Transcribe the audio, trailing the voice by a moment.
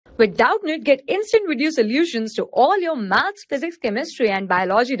With Doubtnut, get instant video solutions to all your maths, physics, chemistry, and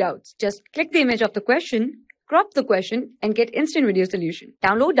biology doubts. Just click the image of the question, crop the question, and get instant video solution.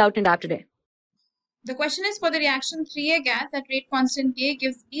 Download Doubtnut app today. The question is for the reaction 3A gas at rate constant K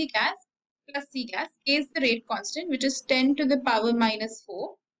gives B gas plus C gas. K is the rate constant, which is 10 to the power minus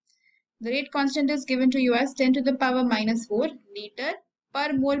 4. The rate constant is given to you as 10 to the power minus 4 liter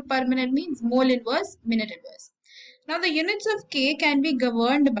per mole per minute, means mole inverse, minute inverse. Now the units of K can be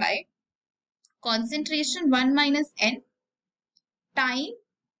governed by concentration 1 minus N, time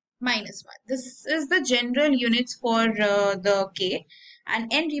minus 1. This is the general units for the K,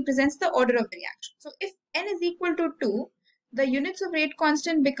 and N represents the order of the reaction. So if N is equal to 2, the units of rate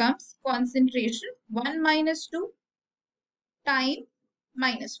constant becomes concentration 1 minus 2, time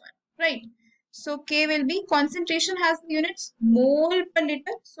minus 1. Right. So K will be, concentration has the units mole per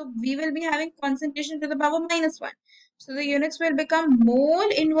liter. So we will be having concentration to the power minus 1. So the units will become mole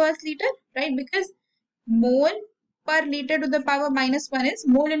inverse liter, right? Because mole per liter to the power minus 1 is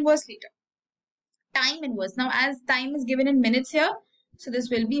mole inverse liter. Time inverse. Now as time is given in minutes here, so this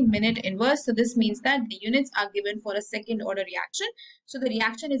will be minute inverse. So this means that the units are given for a second order reaction. So the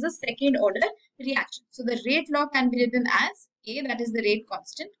reaction is a second order reaction. So the rate law can be written as A, that is the rate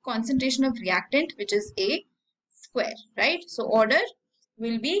constant, concentration of reactant, which is A square, right? So order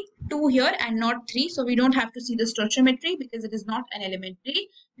will be 2 here and not 3. So we don't have to see the stoichiometry because it is not an elementary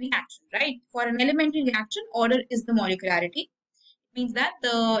reaction, right? For an elementary reaction, order is the molecularity. It means that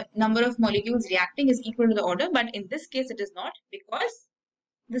the number of molecules reacting is equal to the order, but in this case it is not, because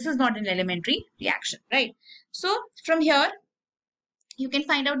this is not an elementary reaction, right? So from here, you can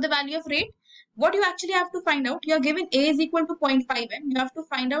find out the value of rate. What you actually have to find out, you are given A is equal to 0.5 m. You have to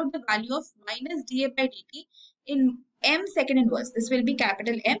find out the value of minus dA by dt in m second inverse. This will be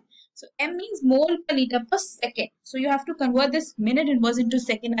capital M. So M means mole per liter per second. So you have to convert this minute inverse into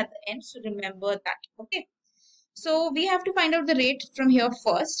second at the end. So remember that. Okay. So we have to find out the rate from here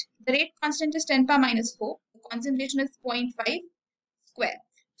first. The rate constant is 10 power minus 4. The concentration is 0.5 square.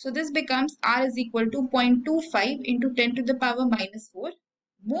 So this becomes R is equal to 0.25 into 10 to the power minus 4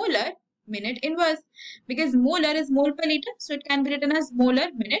 molar minute inverse, because molar is mole per liter, so it can be written as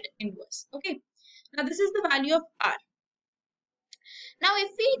molar minute inverse. Okay. Now this is the value of R. Now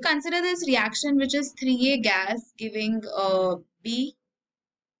if we consider this reaction, which is 3A gas giving B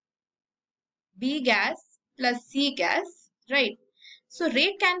gas plus C gas, right? So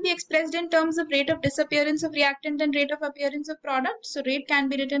rate can be expressed in terms of rate of disappearance of reactant and rate of appearance of product. So rate can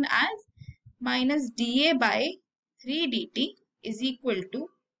be written as minus dA by 3 dt is equal to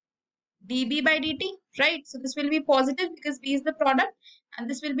dB by dt, right? So this will be positive because B is the product, and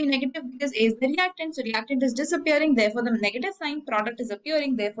this will be negative because A is the reactant. So reactant is disappearing, therefore the negative sign, product is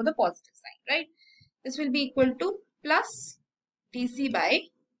appearing, therefore the positive sign, right? This will be equal to plus dC by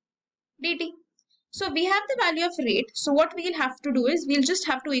dt. So we have the value of rate. So what we'll have to do is we'll just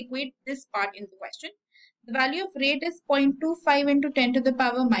have to equate this part in the question. The value of rate is 0.25 into 10 to the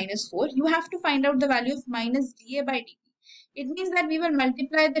power minus 4. You have to find out the value of minus dA by dt. It means that we will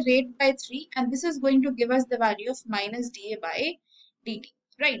multiply the rate by 3, and this is going to give us the value of minus dA by dt,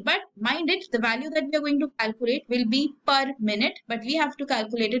 right? But mind it, the value that we are going to calculate will be per minute, but we have to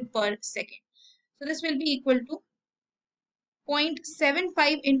calculate it per second. So this will be equal to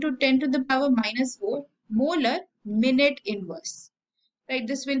 0.75 into 10 to the power minus 4 molar minute inverse, right?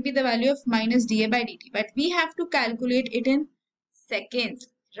 This will be the value of minus dA by dt, but we have to calculate it in seconds,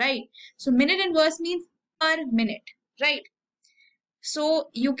 right? So minute inverse means per minute, right? So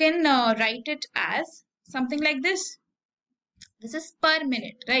you can write it as something like this. This is per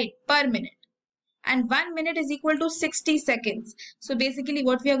minute, right? Per minute. And 1 minute is equal to 60 seconds. So basically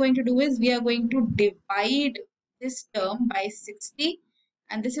what we are going to do is we are going to divide this term by 60.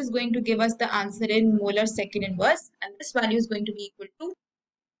 And this is going to give us the answer in molar second inverse. And this value is going to be equal to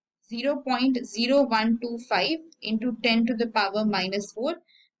 0.0125 into 10 to the power minus 4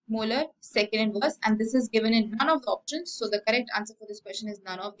 molar second inverse, and this is given in none of the options. So the correct answer for this question is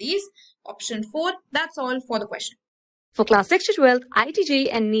none of these. Option 4. That's all for the question. For class 6 to 12, IIT JEE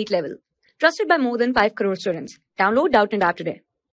and NEET level. Trusted by more than 5 crore students. Download Doubtnut app today.